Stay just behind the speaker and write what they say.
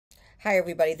Hi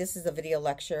everybody, this is a video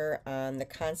lecture on the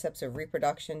concepts of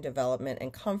reproduction, development,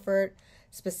 and comfort,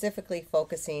 specifically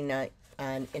focusing on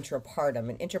intrapartum.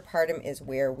 And intrapartum is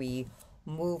where we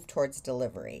move towards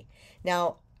delivery.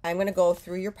 Now, I'm going to go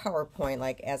through your PowerPoint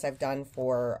like as I've done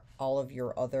for all of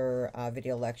your other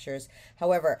video lectures.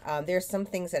 However, there's some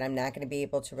things that I'm not going to be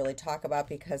able to really talk about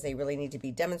because they really need to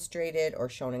be demonstrated or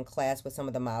shown in class with some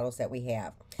of the models that we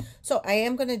have. So I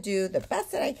am going to do the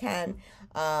best that I can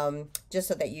just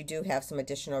so that you do have some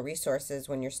additional resources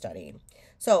when you're studying.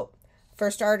 So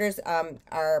for starters,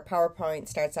 our PowerPoint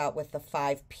starts out with the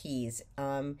 5 P's.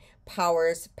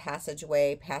 Powers,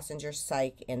 passageway, passenger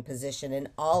psych, and position. And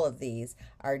all of these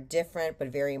are different but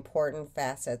very important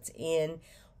facets in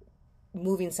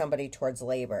moving somebody towards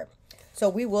labor. So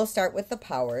we will start with the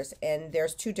powers, and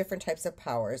there's 2 different types of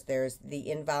powers. There's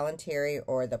the involuntary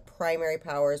or the primary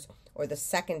powers, or the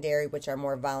secondary, which are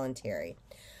more voluntary.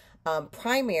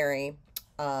 Primary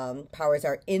powers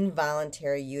are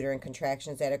involuntary uterine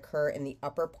contractions that occur in the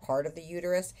upper part of the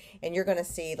uterus, and you're going to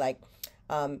see like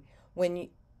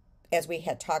as we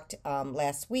had talked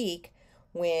last week,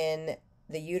 when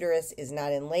the uterus is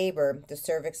not in labor, the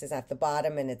cervix is at the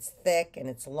bottom and it's thick and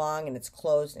it's long and it's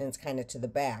closed and it's kind of to the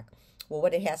back. Well,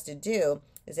 what it has to do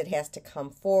is it has to come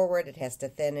forward, it has to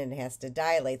thin, and it has to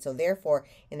dilate. So therefore,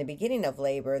 in the beginning of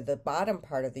labor, the bottom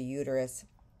part of the uterus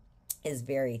is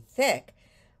very thick.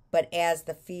 But as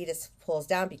the fetus pulls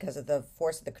down because of the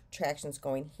force of the contractions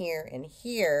going here and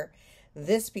here,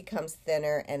 this becomes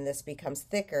thinner and this becomes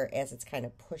thicker as it's kind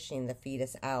of pushing the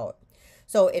fetus out.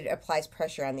 So it applies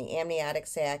pressure on the amniotic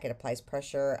sac, it applies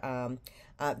pressure,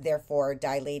 therefore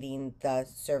dilating the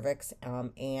cervix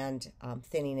and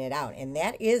thinning it out. And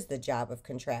that is the job of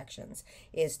contractions,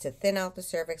 is to thin out the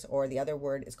cervix, or the other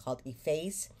word is called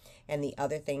efface, and the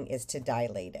other thing is to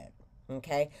dilate it.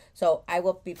 Okay, so I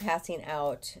will be passing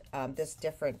out this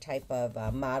different type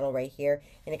of model right here,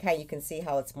 and it you can see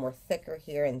how it's more thicker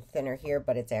here and thinner here,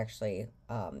 but it's actually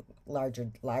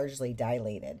largely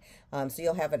dilated. So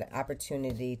you'll have an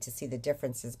opportunity to see the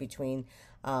differences between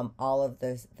all of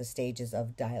the stages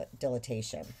of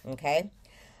dilatation. Okay.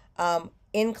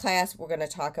 In class, we're going to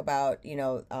talk about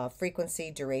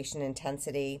frequency, duration,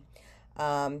 intensity.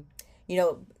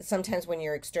 Sometimes when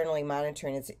you're externally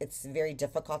monitoring, it's very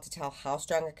difficult to tell how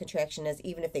strong a contraction is,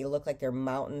 even if they look like they're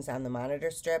mountains on the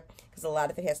monitor strip, because a lot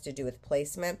of it has to do with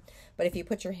placement. But if you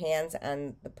put your hands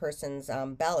on the person's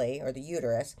belly or the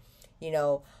uterus,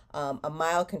 a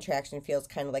mild contraction feels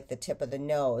kind of like the tip of the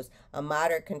nose. A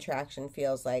moderate contraction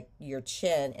feels like your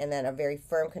chin, and then a very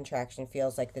firm contraction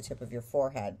feels like the tip of your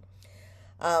forehead.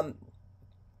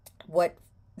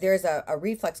 There's a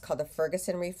reflex called the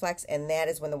Ferguson reflex, and that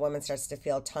is when the woman starts to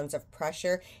feel tons of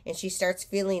pressure, and she starts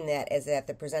feeling that as that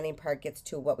the presenting part gets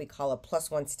to what we call a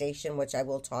 +1 station, which I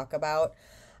will talk about,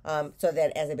 so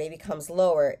that as the baby comes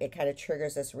lower, it kind of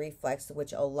triggers this reflex,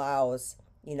 which allows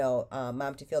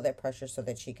mom to feel that pressure so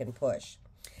that she can push.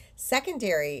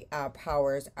 Secondary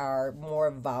powers are more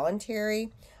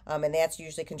voluntary, and that's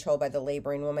usually controlled by the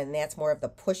laboring woman, and that's more of the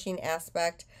pushing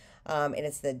aspect. And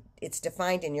it's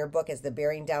defined in your book as the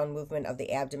bearing down movement of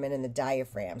the abdomen and the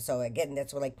diaphragm. So again,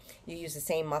 that's where you use the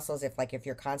same muscles if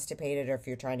you're constipated or if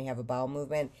you're trying to have a bowel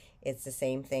movement. It's the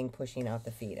same thing, pushing out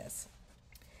the fetus.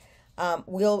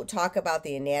 We'll talk about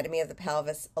the anatomy of the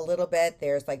pelvis a little bit.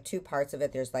 There's 2 parts of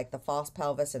it. There's the false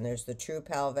pelvis and there's the true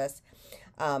pelvis.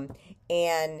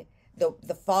 And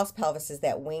the false pelvis is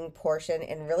that wing portion,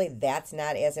 and really that's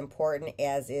not as important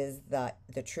as is the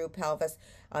true pelvis,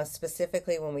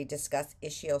 specifically when we discuss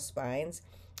ischiospines.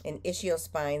 And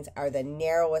ischiospines are the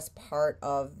narrowest part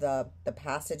of the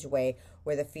passageway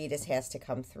where the fetus has to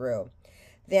come through.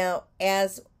 Now,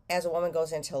 as a woman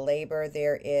goes into labor,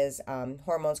 there is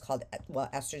hormones called,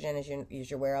 estrogen, as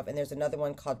you're aware of, and there's another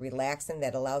one called relaxin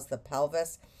that allows the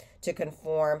pelvis to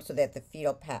conform so that the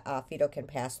fetal can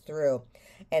pass through.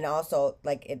 And also,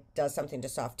 it does something to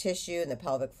soft tissue and the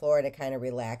pelvic floor, and it kind of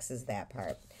relaxes that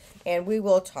part. And we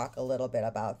will talk a little bit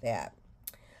about that.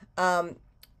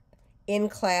 In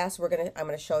class, I'm going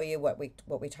to show you what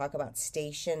we talk about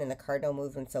station and the cardinal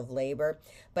movements of labor.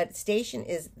 But station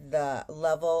is the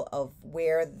level of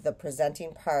where the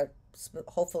presenting part,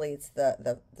 hopefully it's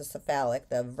the cephalic,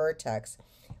 the vertex,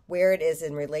 where it is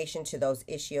in relation to those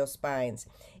ischiospines.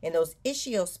 And those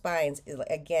ischiospines,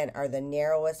 again, are the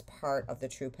narrowest part of the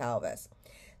true pelvis.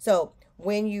 So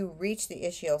when you reach the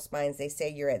ischiospines, they say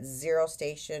you're at 0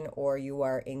 station or you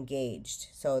are engaged,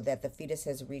 so that the fetus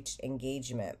has reached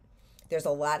engagement. There's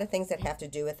a lot of things that have to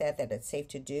do with that it's safe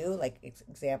to do.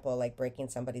 Example, breaking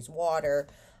somebody's water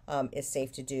is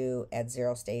safe to do at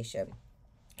 0 station.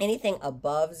 Anything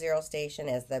above zero station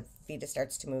as the fetus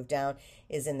starts to move down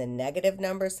is in the negative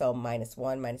number. So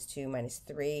 -1, -2,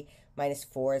 -3,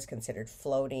 -4 is considered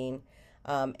floating.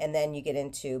 And then you get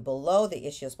into below the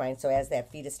ischial spine. So as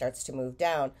that fetus starts to move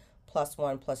down,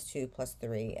 +1, +2,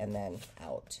 +3, and then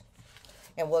out.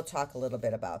 And we'll talk a little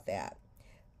bit about that.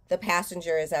 The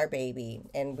passenger is our baby,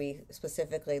 and we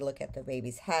specifically look at the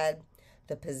baby's head,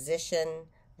 the position,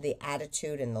 the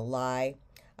attitude, and the lie.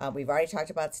 We've already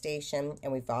talked about station,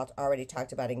 and we've already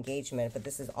talked about engagement, but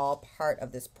this is all part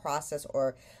of this process,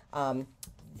 or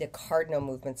the cardinal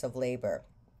movements of labor.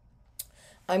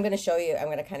 I'm going to show you, I'm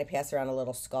going to kind of pass around a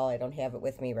little skull. I don't have it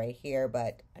with me right here,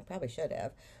 but I probably should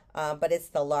have. But it's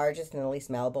the largest and the least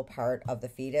malleable part of the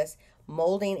fetus.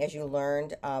 Molding, as you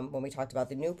learned when we talked about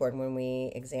the newborn, when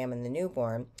we examined the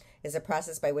newborn, is a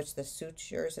process by which the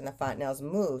sutures and the fontanelles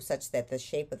move such that the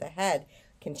shape of the head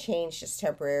can change just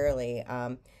temporarily,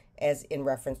 as in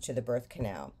reference to the birth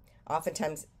canal.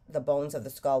 Oftentimes, the bones of the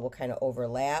skull will kind of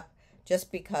overlap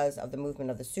just because of the movement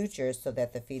of the sutures so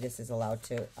that the fetus is allowed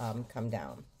to come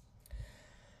down.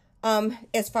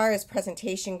 As far as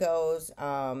presentation goes,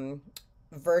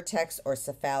 vertex or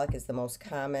cephalic is the most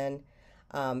common.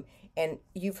 And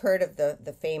you've heard of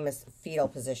the famous fetal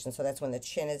position. So that's when the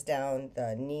chin is down,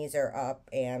 the knees are up,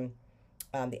 and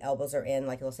the elbows are in.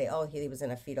 Like they'll say, oh, he was in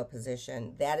a fetal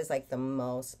position. That is like the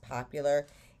most popular.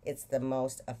 It's the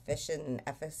most efficient and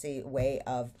efficacy way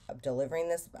of delivering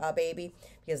this baby,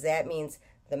 because that means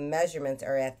the measurements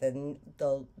are at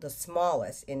the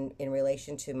smallest in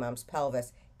relation to mom's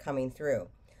pelvis coming through.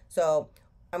 So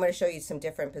I'm going to show you some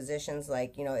different positions.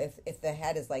 Like, you know, if the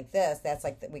head is like this, that's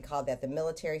like we call that the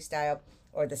military style,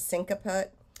 or the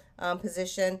syncopate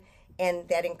position, and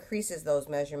that increases those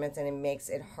measurements and it makes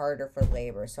it harder for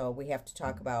labor. So we have to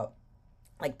talk about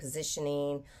like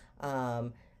positioning,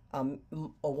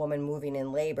 a woman moving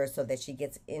in labor so that she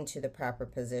gets into the proper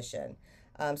position.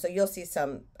 So you'll see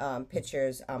some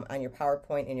pictures on your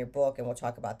PowerPoint in your book, and we'll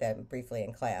talk about that briefly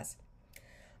in class.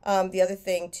 The other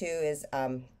thing too is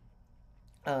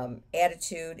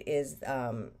attitude is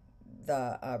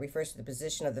refers to the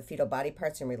position of the fetal body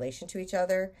parts in relation to each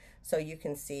other. So you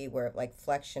can see where like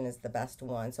flexion is the best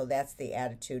one. So that's the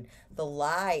attitude. The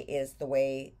lie is the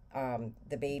way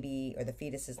the baby or the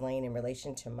fetus is laying in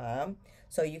relation to mom.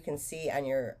 So you can see on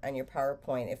your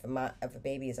PowerPoint if a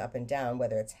baby is up and down,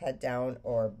 whether it's head down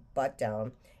or butt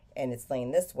down, and it's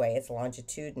laying this way, it's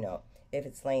longitudinal. If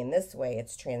it's laying this way,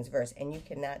 it's transverse, and you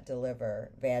cannot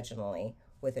deliver vaginally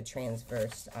with a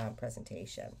transverse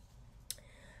presentation.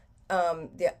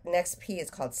 The next P is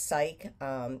called psych,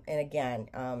 and again,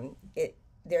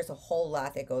 there's a whole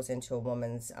lot that goes into a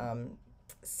woman's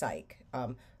psych,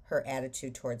 her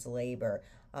attitude towards labor,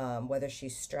 whether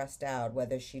she's stressed out,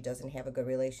 whether she doesn't have a good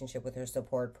relationship with her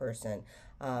support person,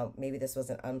 maybe this was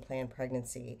an unplanned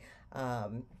pregnancy,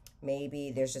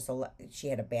 maybe there's just she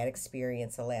had a bad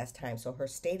experience the last time, so her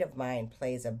state of mind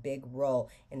plays a big role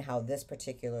in how this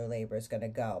particular labor is going to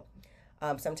go.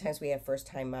 Sometimes we have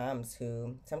first-time moms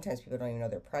who, sometimes people don't even know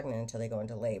they're pregnant until they go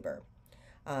into labor.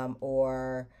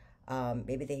 Or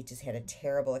maybe they just had a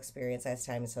terrible experience last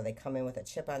time, so they come in with a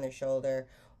chip on their shoulder,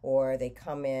 or they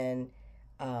come in,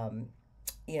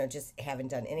 just haven't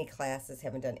done any classes,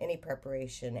 haven't done any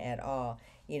preparation at all,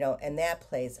 and that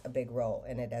plays a big role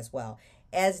in it as well,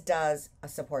 as does a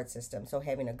support system. So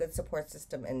having a good support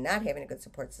system and not having a good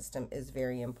support system is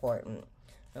very important.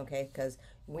 Okay, because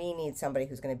we need somebody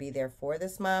who's going to be there for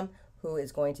this mom, who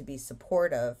is going to be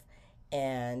supportive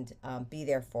and be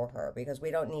there for her, because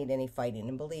we don't need any fighting.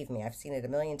 And believe me, I've seen it a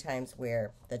million times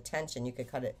where the tension, you could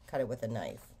cut it with a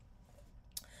knife.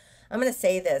 I'm going to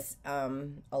say this a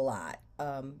lot,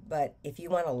 but if you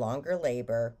want a longer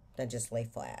labor, then just lay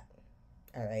flat.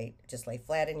 All right, just lay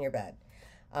flat in your bed.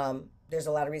 There's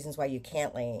a lot of reasons why you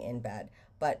can't lay in bed,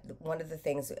 but one of the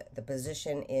things, the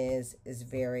position is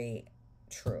very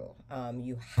true.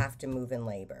 You have to move in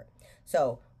labor.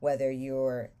 So whether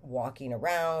you're walking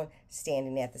around,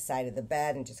 standing at the side of the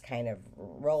bed and just kind of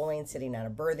rolling, sitting on a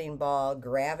birthing ball,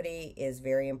 gravity is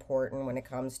very important when it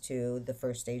comes to the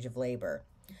first stage of labor.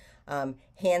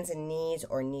 Hands and knees,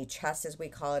 or knee chest as we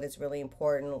call it, is really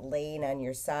important. Laying on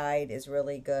your side is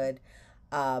really good.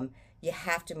 You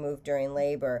have to move during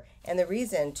labor, and the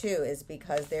reason too is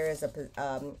because there's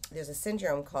a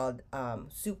syndrome called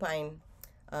supine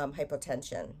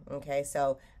hypotension. Okay,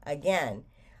 so again,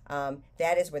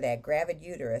 that is where that gravid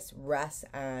uterus rests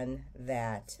on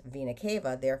that vena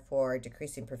cava, therefore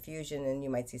decreasing perfusion, and you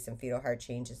might see some fetal heart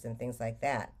changes and things like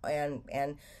that,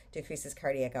 and decreases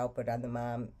cardiac output on the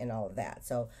mom and all of that.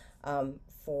 So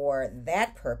for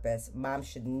that purpose, moms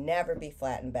should never be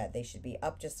flat in bed. They should be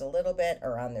up just a little bit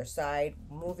or on their side,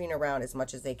 moving around as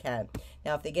much as they can.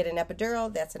 Now, if they get an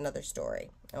epidural, that's another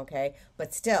story, okay?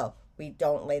 But still, we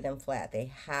don't lay them flat.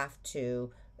 They have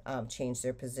to change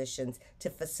their positions to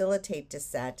facilitate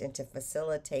descent and to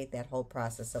facilitate that whole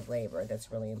process of labor.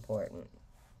 That's really important.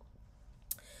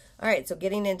 All right, so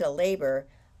getting into labor,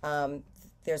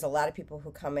 there's a lot of people who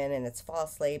come in and it's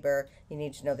false labor. You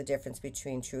need to know the difference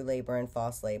between true labor and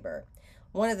false labor.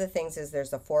 One of the things is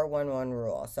there's a 4-1-1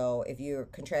 rule. So if your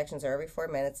contractions are every 4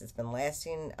 minutes, it's been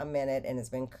lasting a minute, and it's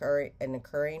been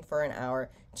occurring for an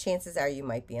hour, chances are you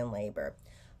might be in labor.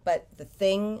 But the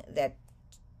thing that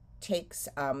takes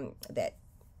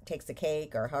the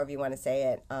cake, or however you want to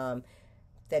say it,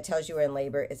 that tells you you're in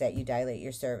labor is that you dilate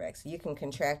your cervix. You can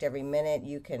contract every minute.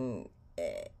 You can,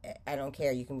 I don't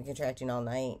care, you can be contracting all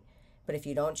night. But if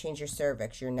you don't change your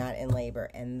cervix, you're not in labor.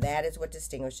 And that is what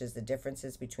distinguishes the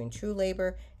differences between true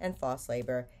labor and false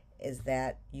labor, is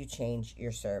that you change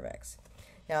your cervix.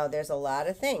 Now, there's a lot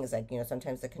of things, like,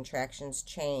 sometimes the contractions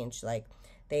change, like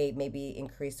they maybe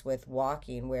increase with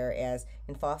walking, whereas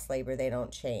in false labor, they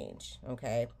don't change,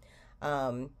 okay?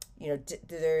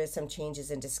 There is some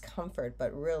changes in discomfort,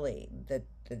 but really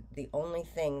the only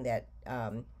thing that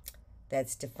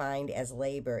that's defined as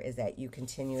labor is that you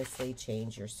continuously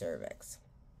change your cervix.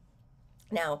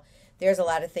 Now, there's a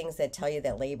lot of things that tell you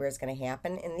that labor is going to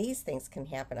happen, and these things can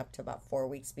happen up to about 4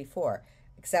 weeks before,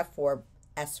 except for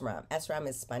SRAM. SRAM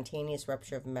is spontaneous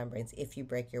rupture of membranes if you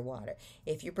break your water.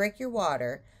 If you break your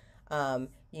water,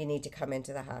 you need to come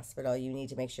into the hospital. You need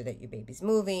to make sure that your baby's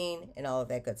moving and all of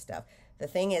that good stuff. The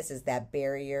thing is that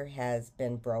barrier has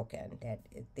been broken, that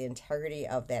the integrity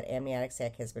of that amniotic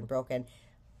sac has been broken.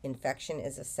 Infection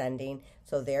is ascending,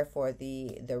 so therefore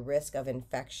the risk of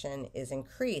infection is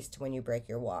increased when you break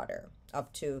your water.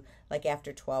 Up to, like,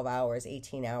 after 12 hours,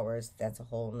 18 hours, that's a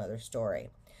whole nother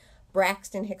story.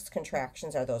 Braxton Hicks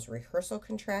contractions are those rehearsal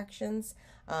contractions.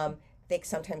 They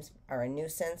sometimes are a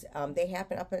nuisance. They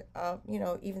happen up at,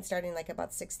 even starting like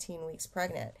about 16 weeks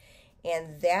pregnant.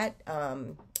 And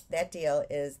that deal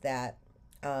is that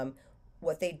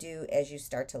what they do as you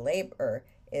start to labor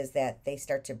is that they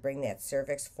start to bring that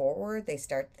cervix forward. They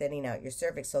start thinning out your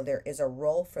cervix. So there is a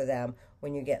role for them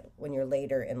when you're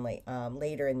later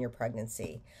in your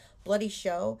pregnancy. Bloody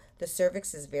show, the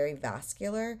cervix is very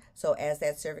vascular. So as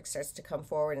that cervix starts to come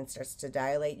forward and starts to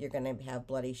dilate, you're going to have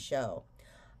bloody show.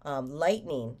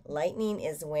 Lightning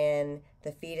is when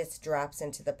the fetus drops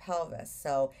into the pelvis.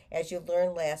 So as you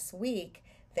learned last week,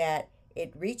 that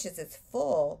it reaches its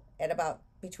full at about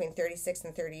between 36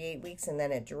 and 38 weeks, and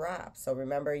then it drops. So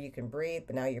remember, you can breathe,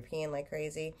 but now you're peeing like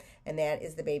crazy, and that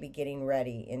is the baby getting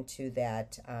ready into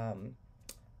that,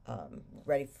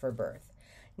 ready for birth.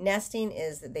 Nesting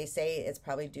is, they say it's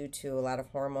probably due to a lot of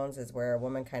hormones, is where a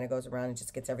woman kind of goes around and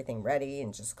just gets everything ready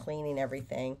and just cleaning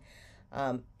everything.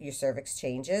 Your cervix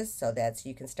changes, so that's,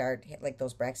 you can start, like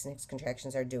those Braxton Hicks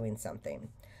contractions are doing something.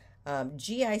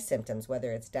 GI symptoms,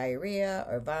 whether it's diarrhea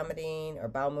or vomiting or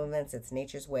bowel movements, it's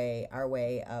nature's way, our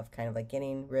way of kind of like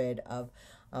getting rid of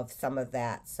some of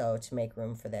that, so to make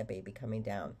room for that baby coming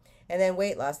down. And then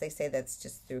weight loss, they say that's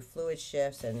just through fluid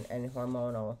shifts and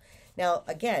hormonal. Now,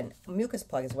 again, mucus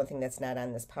plug is one thing that's not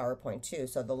on this PowerPoint too.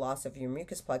 So the loss of your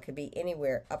mucus plug could be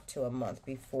anywhere up to a month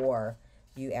before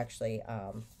you actually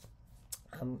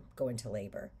go into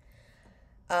labor.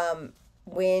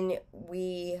 When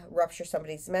we rupture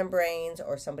somebody's membranes,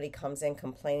 or somebody comes in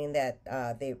complaining that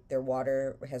their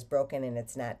water has broken and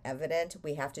it's not evident,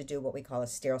 we have to do what we call a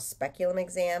sterile speculum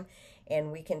exam,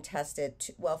 and we can test it,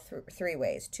 three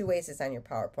ways. 2 ways is on your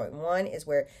PowerPoint. One is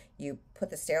where you put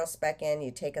the sterile spec in,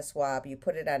 you take a swab, you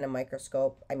put it on a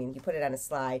microscope, you put it on a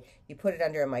slide, you put it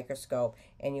under a microscope,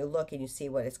 and you look and you see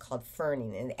what is called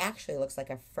ferning, and it actually looks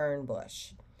like a fern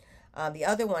bush. The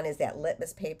other one is that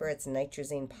litmus paper. It's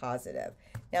nitrazine positive.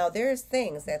 Now, there's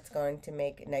things that's going to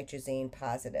make nitrazine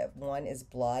positive. One is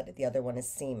blood. The other one is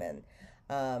semen.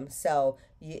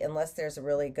 Unless there's a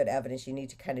really good evidence, you need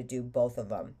to kind of do both of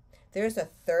them. There's a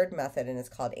third method, and it's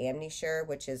called amnisure,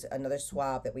 which is another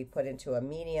swab that we put into a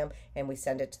medium, and we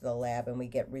send it to the lab, and we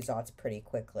get results pretty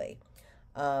quickly.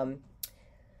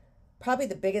 Probably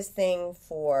the biggest thing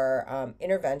for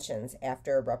interventions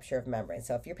after a rupture of membrane.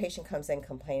 So if your patient comes in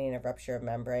complaining of rupture of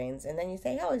membranes, and then you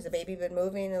say, oh, has the baby been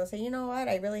moving? And they'll say, you know what,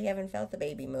 I really haven't felt the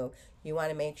baby move. You want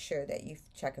to make sure that you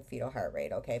check a fetal heart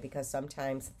rate, okay? Because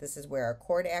sometimes this is where our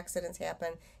cord accidents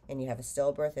happen, and you have a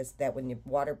stillbirth, is that when your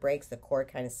water breaks, the cord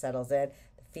kind of settles in,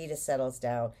 the fetus settles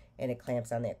down, and it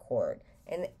clamps on that cord.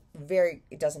 And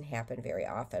it doesn't happen very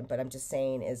often, but I'm just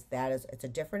saying it's a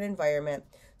different environment,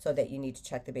 so that you need to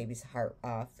check the baby's heart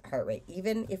rate.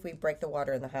 Even if we break the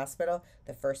water in the hospital,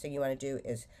 the first thing you want to do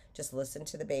is just listen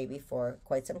to the baby for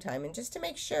quite some time, and just to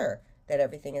make sure that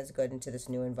everything is good into this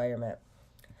new environment.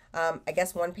 I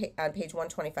guess on page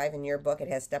 125 in your book, it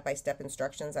has step-by-step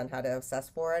instructions on how to assess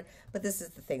for it, but this is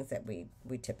the things that we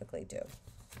typically do.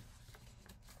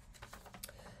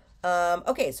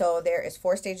 Okay, so there is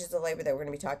 4 stages of labor that we're going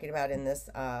to be talking about in this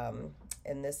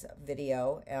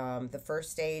video. The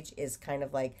first stage is kind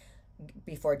of like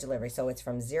before delivery, so it's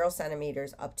from 0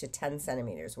 centimeters up to 10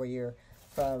 centimeters, where you're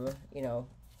from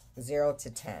 0 to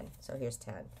 10. So here's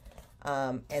 10,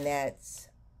 and that's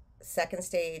second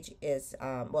stage is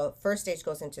first stage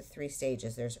goes into 3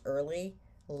 stages. There's early,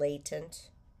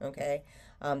 latent, okay,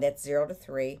 that's 0 to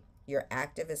 3. Your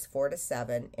active is 4 to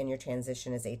 7, and your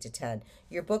transition is 8 to 10.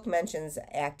 Your book mentions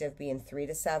active being 3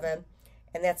 to 7,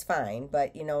 and that's fine.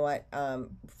 But you know what?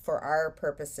 For our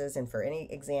purposes and for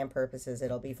any exam purposes,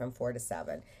 it'll be from 4 to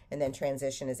 7. And then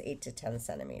transition is 8 to 10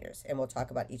 centimeters. And we'll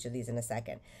talk about each of these in a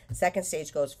second. Second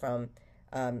stage goes from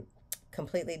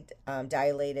completely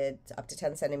dilated up to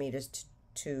 10 centimeters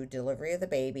to delivery of the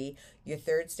baby. Your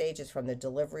third stage is from the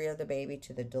delivery of the baby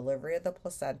to the delivery of the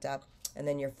placenta. And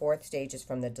then your fourth stage is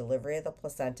from the delivery of the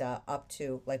placenta up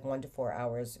to like 1 to 4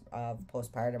 hours of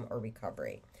postpartum or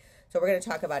recovery. So we're going to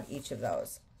talk about each of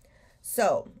those.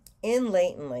 So in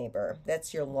latent labor,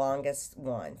 that's your longest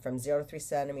one, from 0 to 3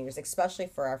 centimeters, especially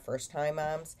for our first-time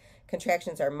moms.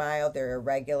 Contractions are mild, they're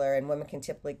irregular, and women can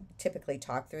typically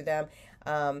talk through them.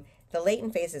 The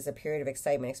latent phase is a period of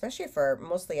excitement, especially for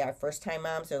mostly our first-time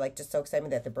moms. They're like just so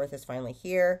excited that the birth is finally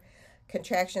here.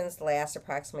 Contractions last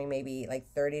approximately maybe like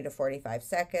 30 to 45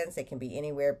 seconds. They can be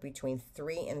anywhere between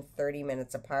 3 and 30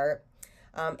 minutes apart.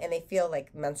 And they feel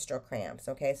like menstrual cramps,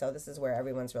 okay? So this is where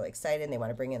everyone's really excited, and they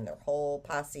want to bring in their whole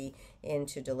posse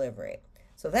into delivery.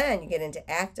 So then you get into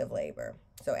active labor.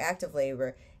 So active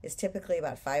labor is typically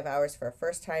about 5 hours for a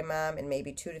first-time mom and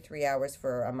maybe 2 to 3 hours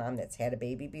for a mom that's had a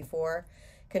baby before.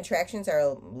 Contractions are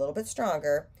a little bit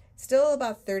stronger, still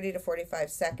about 30 to 45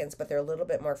 seconds, but they're a little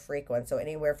bit more frequent, so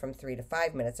anywhere from 3 to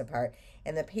 5 minutes apart.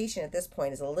 And the patient at this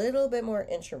point is a little bit more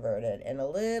introverted and a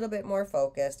little bit more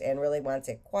focused and really wants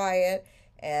it quiet.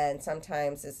 And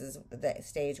sometimes this is the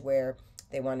stage where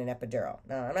they want an epidural.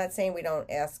 Now, I'm not saying we don't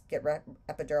get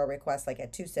epidural requests like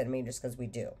at 2 centimeters, because we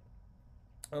do.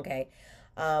 Okay,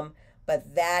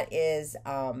 but that is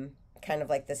kind of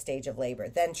like the stage of labor.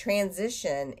 Then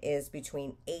transition is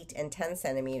between 8 and 10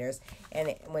 centimeters.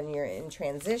 And when you're in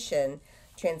transition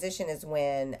is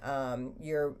when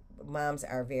your moms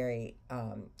are very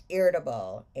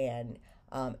irritable and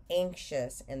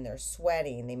anxious, and they're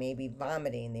sweating. They may be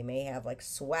vomiting. They may have like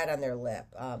sweat on their lip.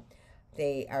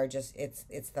 They are just,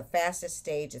 it's the fastest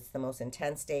stage. It's the most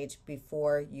intense stage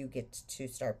before you get to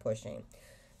start pushing.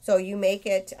 So you make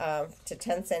it to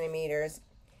 10 centimeters,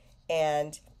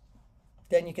 and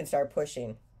then you can start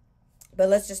pushing. But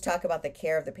let's just talk about the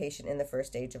care of the patient in the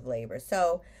first stage of labor.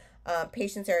 So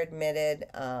patients are admitted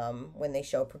when they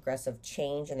show progressive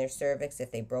change in their cervix,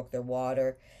 if they broke their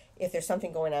water, if there's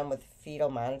something going on with fetal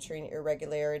monitoring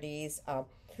irregularities,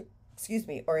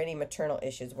 or any maternal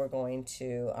issues, we're going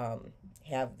to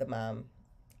have the mom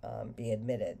be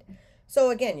admitted. So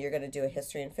again, you're going to do a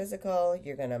history and physical.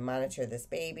 You're going to monitor this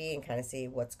baby and kind of see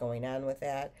what's going on with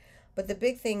that. But the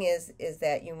big thing is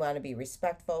that you want to be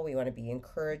respectful, we want to be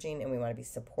encouraging, and we want to be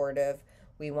supportive.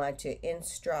 We want to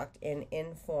instruct and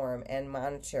inform and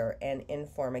monitor and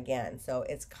inform again. So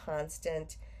it's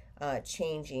constant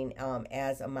changing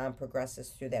as a mom progresses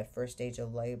through that first stage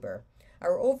of labor.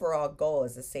 Our overall goal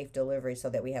is a safe delivery so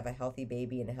that we have a healthy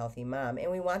baby and a healthy mom,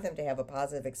 and we want them to have a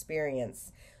positive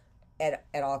experience at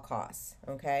all costs,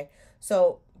 okay?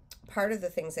 So part of the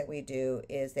things that we do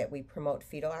is that we promote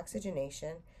fetal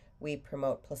oxygenation, we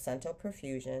promote placental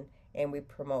perfusion, and we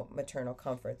promote maternal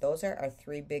comfort. Those are our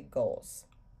 3 big goals,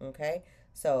 okay?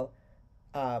 So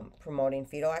promoting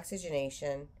fetal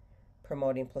oxygenation,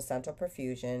 promoting placental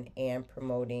perfusion, and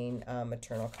promoting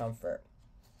maternal comfort.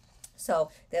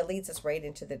 So that leads us right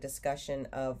into the discussion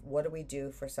of what do we do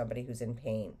for somebody who's in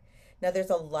pain. Now, there's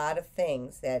a lot of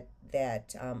things that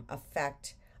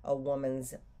affect a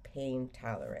woman's pain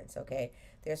tolerance, okay?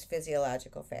 There's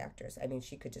physiological factors. I mean,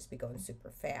 she could just be going super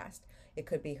fast. It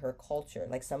could be her culture.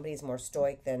 Like somebody's more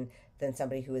stoic than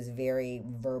somebody who is very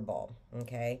verbal,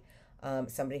 okay?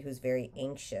 Somebody who's very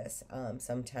anxious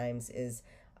sometimes is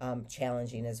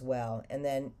challenging as well. And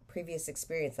then previous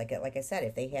experience, like I said,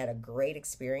 if they had a great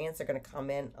experience, they're going to come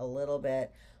in a little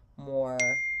bit more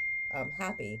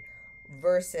happy.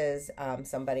 versus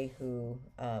somebody who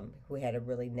had a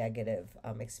really negative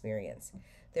experience.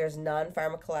 There's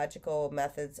non-pharmacological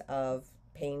methods of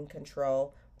pain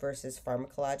control versus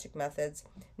pharmacologic methods.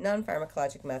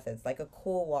 Non-pharmacologic methods like a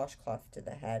cool washcloth to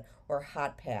the head, or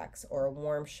hot packs, or a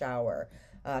warm shower,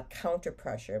 counter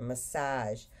pressure,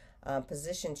 massage,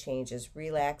 position changes,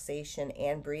 relaxation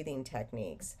and breathing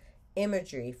techniques,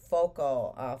 imagery,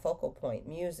 focal point,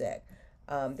 music.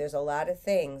 There's a lot of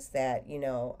things that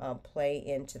play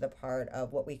into the part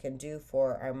of what we can do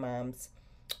for our moms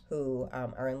who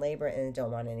are in labor and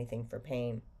don't want anything for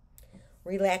pain.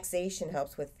 Relaxation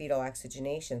helps with fetal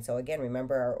oxygenation. So again,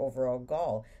 remember our overall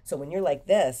goal. So when you're like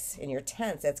this and you're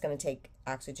tense, that's going to take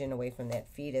oxygen away from that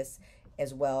fetus,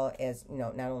 as well as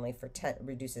not only for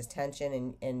reduces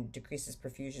tension and decreases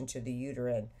perfusion to the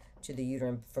uterine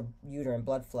for uterine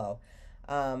blood flow.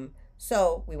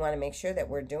 So we want to make sure that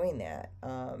we're doing that.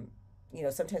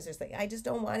 Sometimes there's like, I just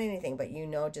don't want anything, but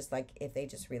just like if they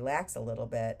just relax a little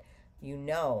bit,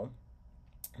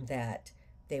 that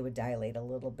they would dilate a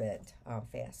little bit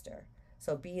faster.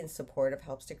 So being supportive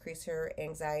helps decrease her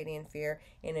anxiety and fear,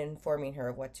 and informing her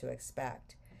of what to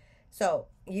expect. So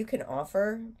you can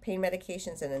offer pain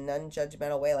medications in a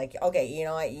non-judgmental way, like, okay, you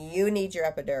know what, you need your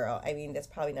epidural. I mean, that's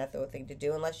probably not the thing to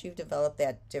do unless you've developed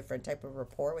that different type of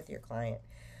rapport with your client.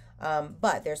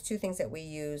 But there's two things that we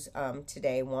use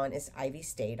today. One is IV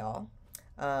Stadol.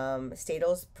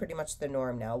 Stadol is pretty much the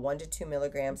norm now, 1 to 2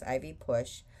 milligrams IV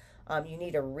push. You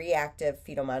need a reactive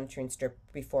fetal monitoring strip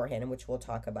beforehand, which we'll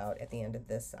talk about at the end of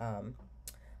this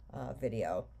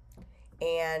video.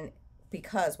 And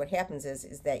because what happens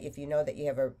is that if you know that you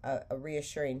have a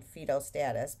reassuring fetal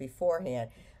status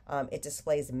beforehand, it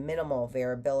displays minimal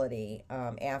variability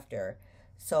after.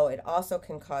 So it also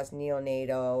can cause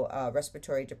neonatal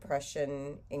respiratory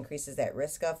depression, increases that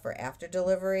risk of for after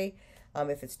delivery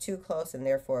if it's too close, and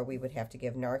therefore we would have to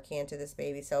give Narcan to this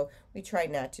baby. So we try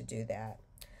not to do that.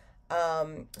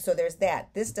 So there's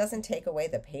that. This doesn't take away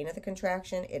the pain of the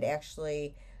contraction. It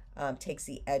actually takes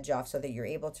the edge off so that you're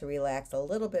able to relax a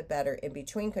little bit better in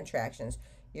between contractions.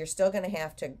 You're still going to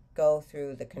have to go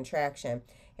through the contraction,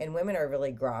 and women are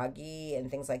really groggy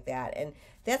and things like that. And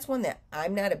that's one that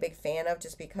I'm not a big fan of,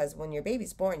 just because when your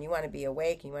baby's born, you want to be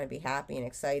awake, you want to be happy and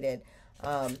excited.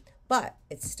 But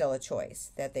it's still a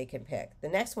choice that they can pick. The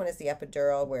next one is the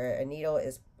epidural, where a needle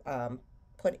is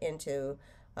put into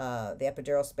the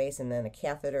epidural space, and then a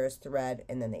catheter is thread,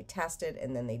 and then they test it,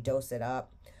 and then they dose it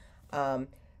up.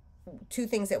 Two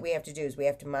things that we have to do is we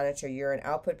have to monitor urine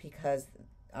output, because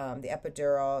the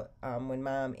epidural, when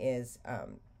mom is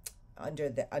under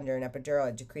an epidural,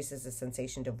 it decreases the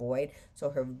sensation to void, so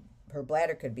her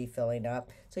bladder could be filling up.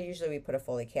 So usually we put a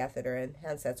Foley catheter in,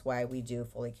 hence that's why we do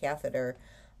Foley catheter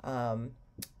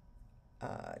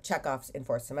checkoffs in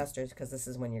 4th semesters, because this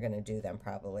is when you're going to do them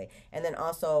probably. And then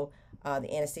also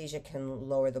the anesthesia can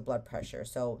lower the blood pressure,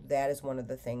 so that is one of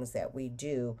the things that we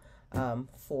do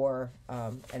for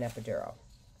an epidural.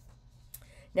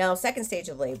 Now, second stage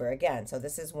of labor, again, so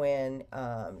this is when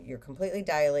you're completely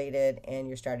dilated and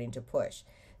you're starting to push.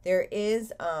 There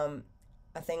is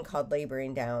a thing called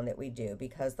laboring down that we do,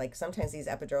 because like sometimes these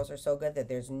epidurals are so good that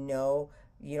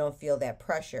you don't feel that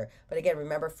pressure. But again,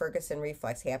 remember, Ferguson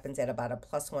reflex happens at about a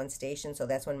 +1 station, so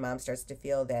that's when mom starts to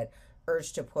feel that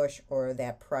urge to push or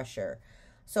that pressure.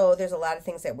 So there's a lot of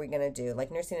things that we're going to do.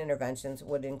 Like nursing interventions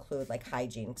would include like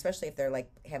hygiene, especially if they're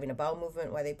like having a bowel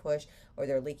movement while they push, or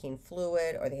they're leaking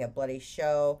fluid, or they have bloody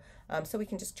show. So we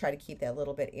can just try to keep that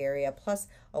little bit area. Plus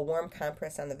a warm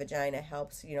compress on the vagina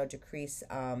helps, decrease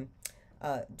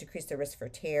the risk for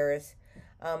tears.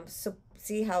 So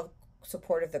see how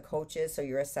supportive the coach is, so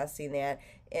you're assessing that,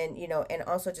 and and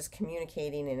also just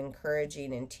communicating and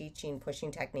encouraging and teaching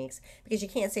pushing techniques, because you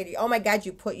can't say to you, oh my god,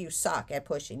 you suck at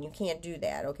pushing. You can't do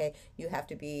that. Okay, you have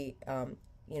to be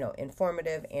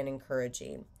informative and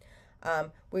encouraging.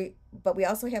 But we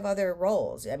also have other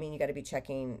roles. I mean, you got to be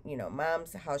checking,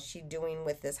 mom's, how's she doing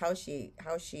with this? How's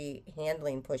she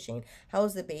handling pushing?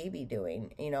 How's the baby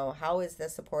doing? How is the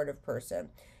supportive person?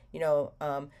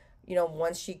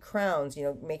 Once she crowns,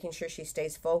 making sure she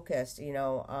stays focused,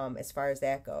 as far as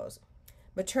that goes.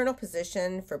 Maternal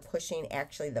position for pushing,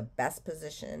 actually the best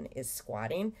position is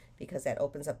squatting, because that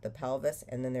opens up the pelvis,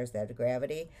 and then there's that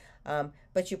gravity.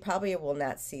 But you probably will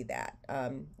not see that.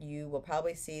 You will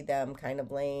probably see them kind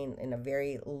of laying in a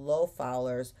very low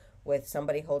Fowlers, with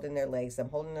somebody holding their legs, them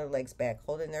holding their legs back,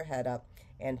 holding their head up,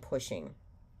 and pushing.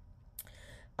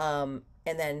 And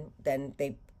then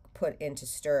they put into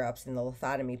stirrups in the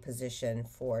lithotomy position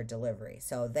for delivery.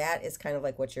 So that is kind of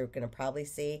like what you're going to probably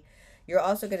see. You're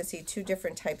also going to see two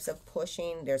different types of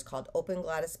pushing. There's called open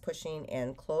glottis pushing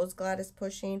and closed glottis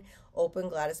pushing. Open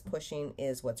glottis pushing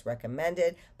is what's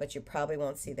recommended, but you probably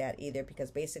won't see that either, because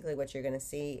basically what you're going to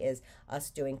see is us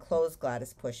doing closed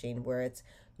glottis pushing, where it's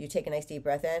you take a nice deep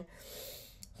breath in,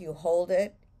 you hold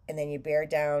it, and then you bear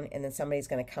down, and then somebody's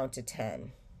going to count to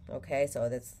 10. Okay, so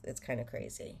it's kind of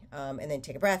crazy. And then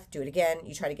take a breath, do it again.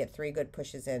 You try to get 3 good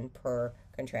pushes in per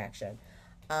contraction.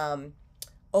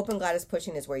 Open glottis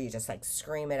pushing is where you just like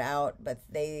scream it out, but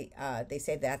they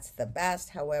say that's the best.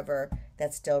 However,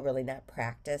 that's still really not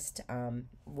practiced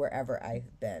wherever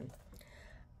I've been.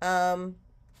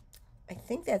 I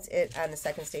think that's it on the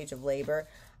second stage of labor.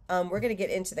 We're going to get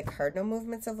into the cardinal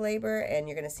movements of labor, and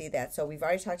you're going to see that. So we've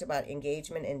already talked about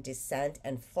engagement and descent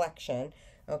and flexion.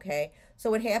 Okay, so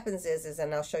what happens is,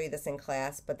 and I'll show you this in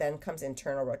class, but then comes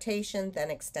internal rotation, then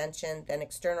extension, then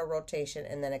external rotation,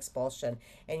 and then expulsion.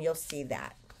 And you'll see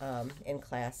that in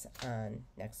class on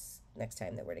next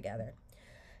time that we're together.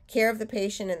 Care of the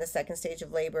patient in the second stage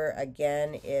of labor,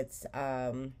 again, it's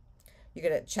you're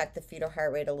going to check the fetal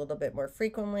heart rate a little bit more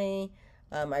frequently.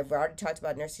 I've already talked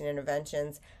about nursing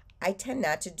interventions. I tend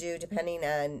not to do,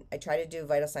 I try to do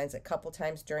vital signs a couple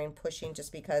times during pushing,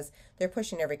 just because they're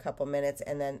pushing every couple minutes,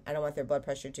 and then I don't want their blood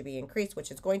pressure to be increased, which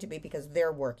it's going to be because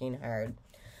they're working hard.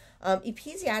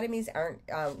 Episiotomies aren't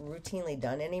routinely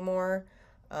done anymore.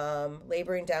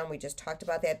 Laboring down, we just talked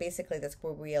about that. Basically, that's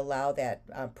where we allow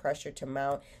that pressure to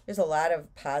mount. There's a lot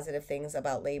of positive things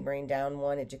about laboring down.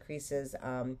 One, it decreases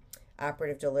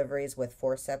operative deliveries with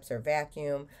forceps or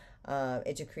vacuum.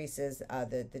 It decreases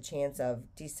the chance of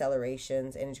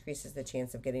decelerations, and increases the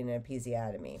chance of getting an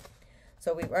episiotomy.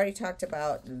 So we've already talked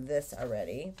about this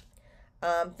already.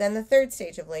 Then the third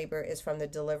stage of labor is from the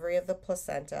delivery of the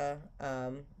placenta,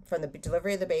 from the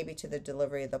delivery of the baby to the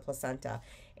delivery of the placenta.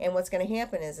 And what's going to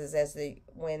happen is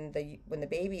when the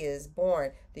baby is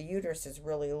born, the uterus is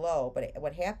really low. But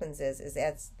what happens is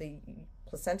as the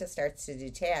placenta starts to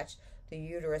detach, the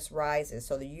uterus rises.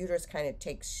 So the uterus kind of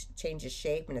changes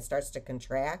shape, and it starts to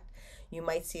contract. You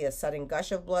might see a sudden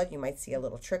gush of blood. You might see a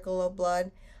little trickle of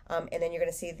blood. And then you're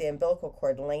going to see the umbilical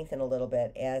cord lengthen a little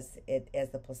bit as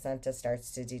the placenta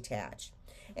starts to detach.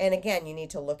 And again, you need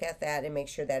to look at that and make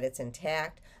sure that it's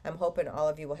intact. I'm hoping all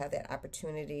of you will have that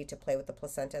opportunity to play with the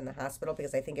placenta in the hospital,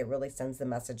 because I think it really sends the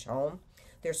message home.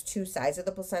 There's 2 sides of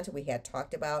the placenta we had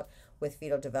talked about with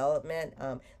fetal development.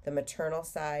 The maternal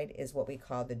side is what we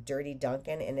call the dirty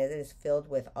Duncan, and it is filled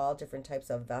with all different types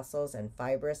of vessels and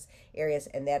fibrous areas,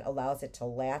 and that allows it to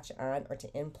latch on or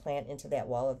to implant into that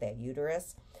wall of that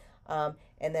uterus.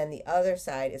 And then the other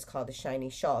side is called the shiny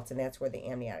Schultz, and that's where the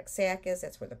amniotic sac is.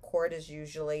 That's where the cord is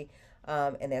usually,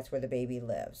 and that's where the baby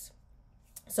lives.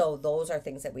 So those are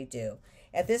things that we do.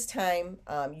 At this time,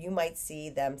 you might see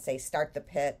them say start the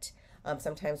pit,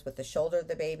 sometimes with the shoulder of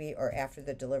the baby or after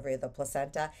the delivery of the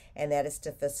placenta, and that is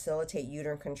to facilitate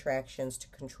uterine contractions to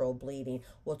control bleeding.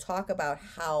 We'll talk about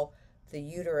how the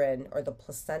uterine or the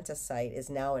placenta site is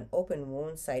now an open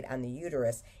wound site on the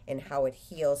uterus, and how it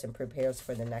heals and prepares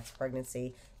for the next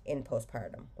pregnancy in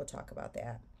postpartum. We'll talk about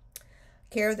that.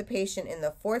 Care of the patient in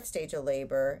the fourth stage of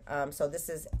labor. So this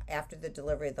is after the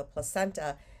delivery of the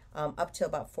placenta. Up to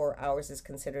about 4 hours is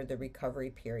considered the recovery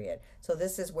period. So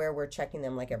this is where we're checking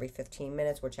them like every 15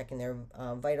 minutes. We're checking their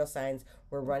vital signs.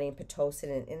 We're running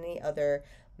Pitocin and any other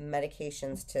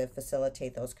medications to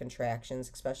facilitate those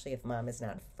contractions, especially if mom is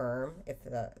not firm, if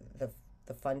the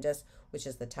fundus, which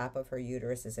is the top of her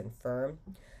uterus, is infirm.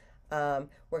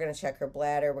 We're going to check her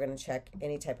bladder. We're going to check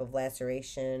any type of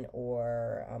laceration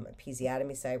or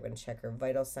episiotomy site. We're going to check her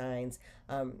vital signs.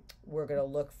 We're going to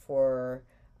look for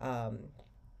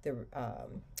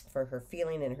for her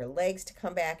feeling in her legs to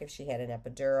come back if she had an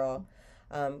epidural.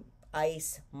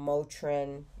 Ice,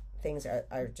 Motrin, things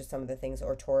are just some of the things,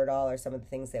 or Toradol are some of the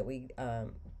things that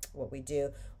what we do.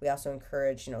 We also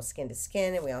encourage, skin to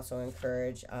skin, and we also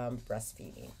encourage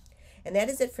breastfeeding. And that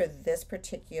is it for this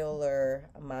particular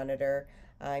monitor.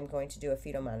 I'm going to do a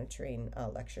fetal monitoring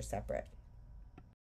lecture separate.